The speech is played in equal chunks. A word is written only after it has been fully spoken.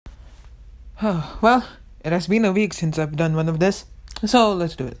Well, it has been a week since I've done one of this, so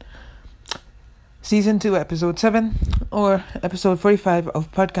let's do it. Season 2, Episode 7, or Episode 45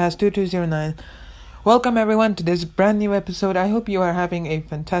 of Podcast 2209. Welcome everyone to this brand new episode. I hope you are having a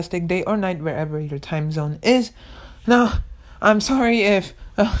fantastic day or night wherever your time zone is. Now, I'm sorry if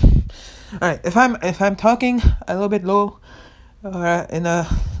alright, if I'm talking a little bit low or in a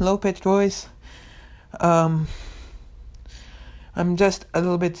low pitched voice. I'm just a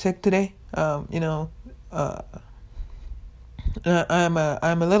little bit sick today. I'm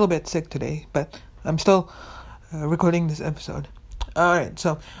a little bit sick today, but I'm still recording this episode. Alright,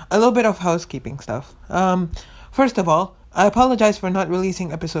 so a little bit of housekeeping stuff. First of all, I apologize for not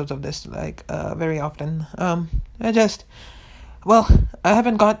releasing episodes of this very often. I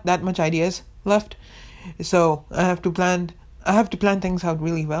haven't got that much ideas left, so I have to plan things out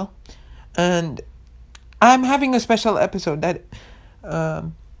really well, and I'm having a special episode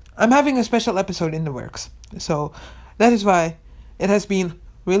in the works. So that is why it has been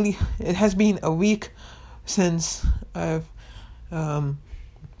a week since I've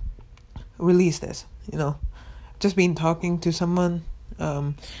released this. Just been talking to someone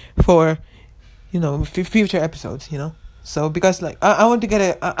for future episodes. So because I want to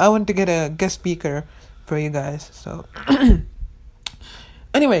get a guest speaker for you guys. So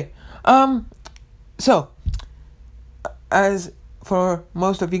anyway, so as for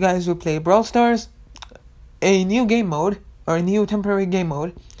most of you guys who play Brawl Stars, a new game mode, or a new temporary game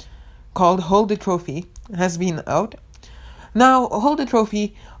mode, called Hold the Trophy has been out. Now, Hold the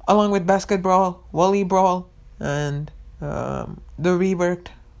Trophy, along with Basket Brawl, Volley Brawl, and the reworked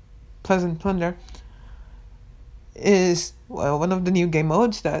Pleasant Plunder, is one of the new game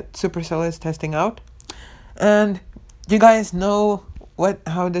modes that Supercell is testing out. And you guys know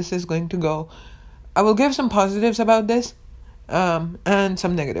how this is going to go. I will give some positives about this, and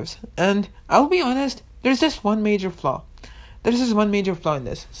some negatives. And I'll be honest, there's just one major flaw. in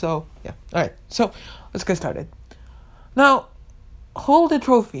this. So, yeah. Alright, so let's get started. Now, Hold the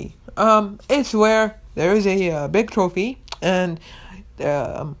Trophy. It's where there is a big trophy, and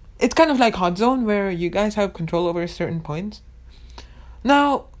it's kind of like Hot Zone, where you guys have control over certain points.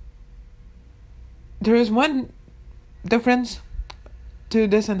 Now, there is one difference to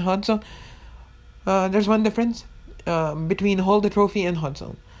this and Hot Zone. There's one difference between Hold the Trophy and Hot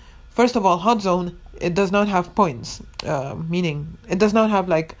Zone. First of all, Hot Zone, it does not have points, meaning it does not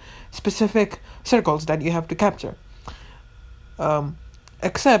have specific circles that you have to capture.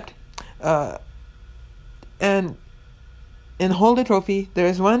 Except, and in Hold the Trophy, there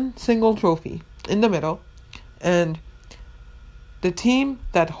is one single trophy in the middle, and the team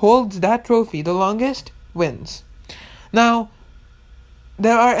that holds that trophy the longest wins. Now,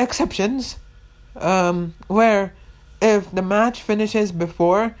 there are exceptions, where if the match finishes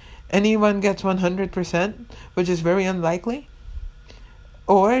before anyone gets 100%, which is very unlikely,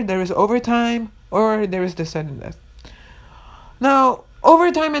 or there is overtime, or there is the sudden death. Now,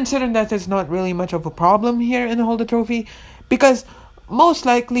 overtime and sudden death is not really much of a problem here in Hold the Trophy, because most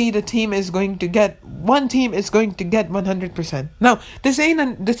likely one team is going to get 100%. Now, this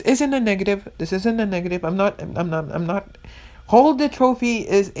isn't a negative. I'm not. Hold the Trophy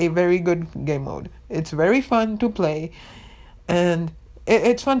is a very good game mode. It's very fun to play, and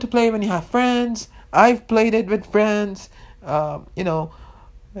it's fun to play when you have friends. I've played it with friends. I've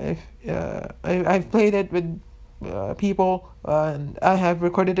played it with people, and I have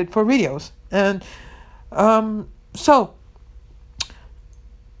recorded it for videos. And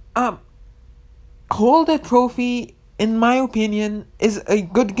Hold the Trophy, in my opinion, is a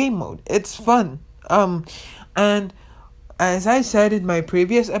good game mode. It's fun. And as I said in my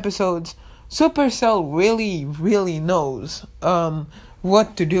previous episodes, Supercell really, really knows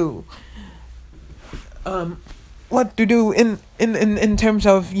what to do. What to do in terms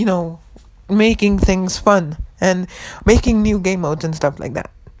of, making things fun and making new game modes and stuff like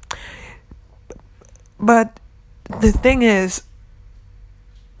that. But the thing is,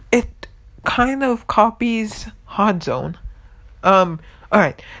 it kind of copies Hot Zone.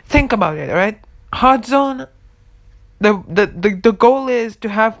 Alright, think about it, alright? Hot Zone, the goal is to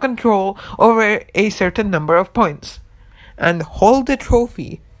have control over a certain number of points. And Hold the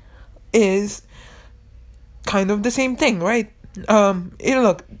Trophy is kind of the same thing, right?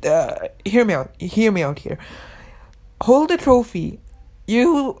 Look, hear me out here. Hold the Trophy,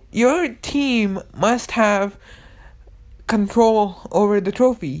 your team must have control over the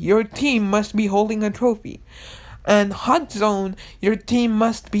trophy. Your team must be holding a trophy. And Hot Zone, your team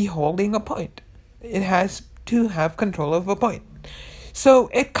must be holding a point. It has to have control of a point. So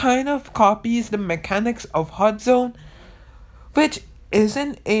it kind of copies the mechanics of Hot Zone, which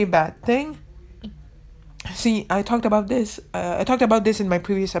isn't a bad thing, see, I talked about this. I talked about this in my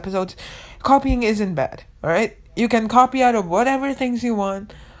previous episodes. Copying isn't bad, alright? You can copy out of whatever things you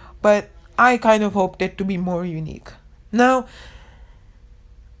want, but I kind of hoped it to be more unique. Now,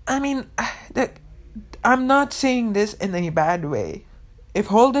 I mean, I'm not saying this in a bad way. If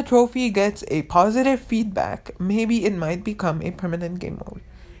Hold the Trophy gets a positive feedback, maybe it might become a permanent game mode.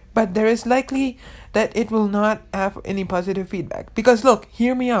 But there is likely that it will not have any positive feedback. Because look,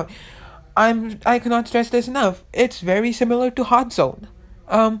 hear me out. I cannot stress this enough. It's very similar to Hot Zone.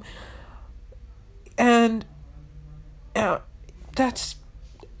 And that's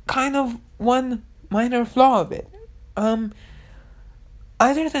kind of one minor flaw of it.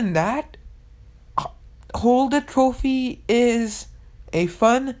 Other than that, Hold the Trophy is a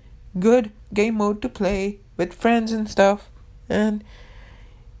fun, good game mode to play with friends and stuff. And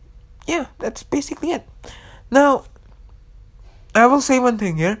yeah, that's basically it. Now, I will say one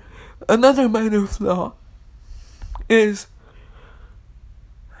thing here. Another minor flaw is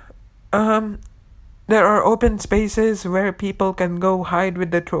there are open spaces where people can go hide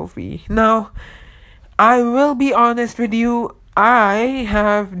with the trophy. Now, I will be honest with you, I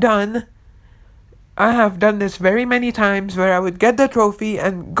have done this very many times where I would get the trophy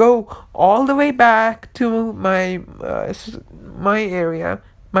and go all the way back to my area,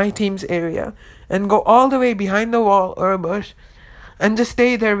 my team's area, and go all the way behind the wall or a bush and just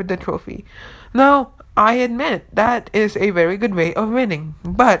stay there with the trophy. Now, I admit that is a very good way of winning,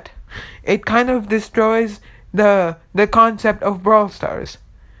 but it kind of destroys the concept of Brawl Stars.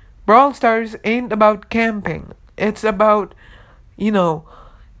 Brawl Stars ain't about camping. It's about,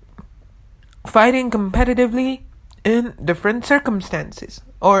 fighting competitively in different circumstances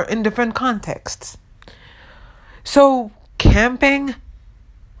or in different contexts. So, camping,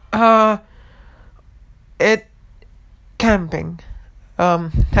 camping.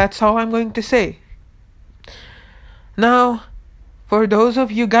 That's all I'm going to say. Now, for those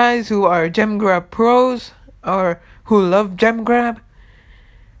of you guys who are gem grab pros or who love gem grab,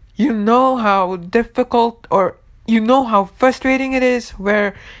 you know how difficult or you know how frustrating it is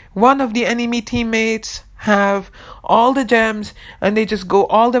where one of the enemy teammates have all the gems and they just go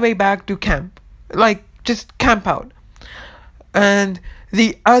all the way back to camp. Like, just camp out. And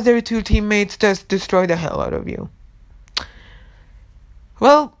the other two teammates just destroy the hell out of you.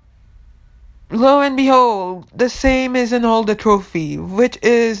 Well, lo and behold, the same is in Hold the Trophy, which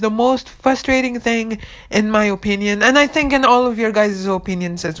is the most frustrating thing in my opinion, and I think in all of your guys'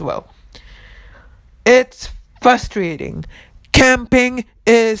 opinions as well. It's frustrating. Camping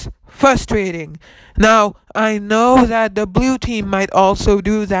is frustrating. Now, I know that the blue team might also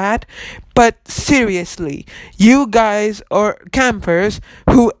do that, but seriously, you guys or campers,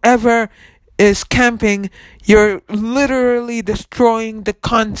 whoever is camping, you're literally destroying the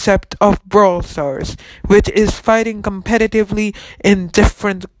concept of Brawl Stars, which is fighting competitively in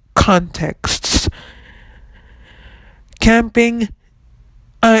different contexts. Camping,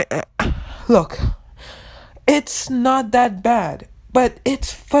 look, it's not that bad, but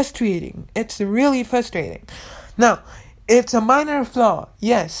it's frustrating. It's really frustrating. Now, it's a minor flaw,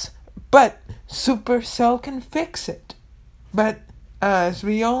 yes, but Supercell can fix it. But as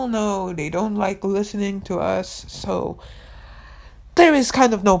we all know, they don't like listening to us, so there is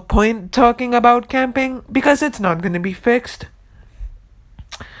kind of no point talking about camping because it's not going to be fixed.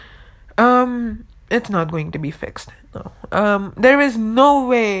 It's not going to be fixed. No. There is no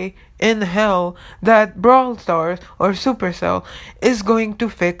way in hell that Brawl Stars or Supercell is going to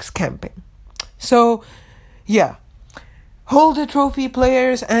fix camping. So, yeah. Hold the Trophy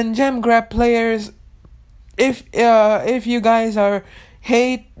players and gem grab players, if you guys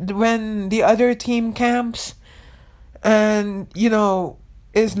hate when the other team camps and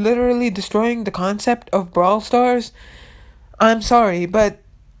is literally destroying the concept of Brawl Stars, I'm sorry, but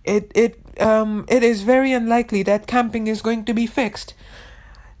it is very unlikely that camping is going to be fixed.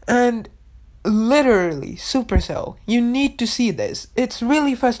 And literally, Supercell, you need to see this. It's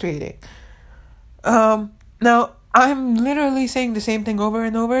really frustrating. Now, I'm literally saying the same thing over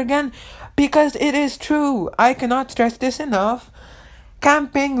and over again because it is true. I cannot stress this enough.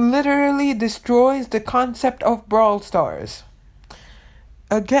 Camping literally destroys the concept of Brawl Stars.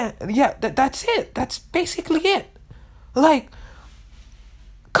 Again, yeah, that's it. That's basically it. Like,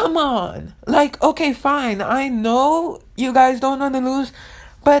 come on. Like, okay, fine. I know you guys don't want to lose,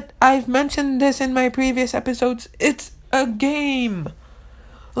 but I've mentioned this in my previous episodes. It's a game.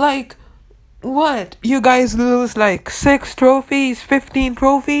 Like, what? You guys lose like 6 trophies, 15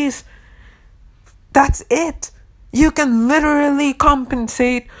 trophies? That's it. You can literally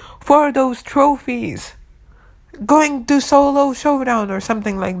compensate for those trophies. going to solo showdown or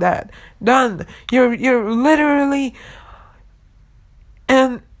something like that. Done. You're literally.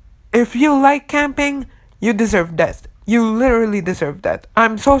 And if you like camping, you deserve death. You literally deserve that.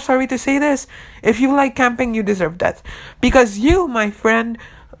 I'm so sorry to say this. If you like camping, you deserve death. Because you, my friend,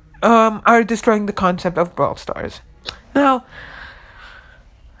 are destroying the concept of Brawl Stars. Now,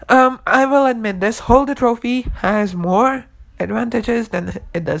 I will admit this. Hold the Trophy has more advantages than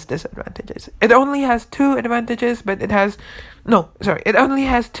it does disadvantages. It only has 2 advantages, but it has... No, sorry. It only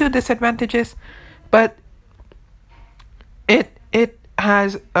has 2 disadvantages, but it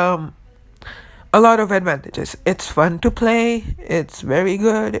has a lot of advantages. It's fun to play. It's very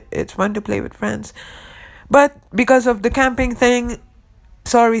good. It's fun to play with friends. But because of the camping thing,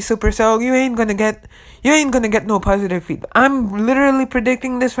 sorry, Supercell, you ain't gonna get no positive feedback. I'm literally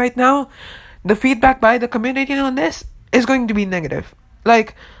predicting this right now. The feedback by the community on this is going to be negative.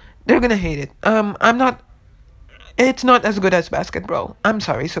 Like, they're gonna hate it. It's not as good as Basketball. I'm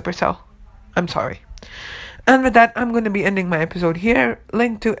sorry, Supercell. I'm sorry. And with that, I'm going to be ending my episode here.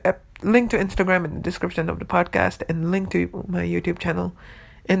 Link to Instagram in the description of the podcast, and link to my YouTube channel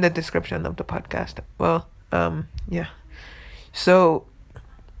in the description of the podcast. Well, yeah. So,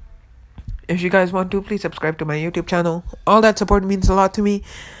 if you guys want to, please subscribe to my YouTube channel. All that support means a lot to me.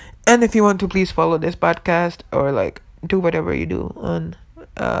 And if you want to, please follow this podcast, or like do whatever you do on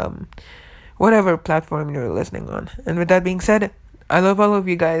whatever platform you're listening on. And with that being said, I love all of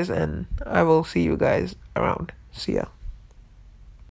you guys, and I will see you guys around. See ya.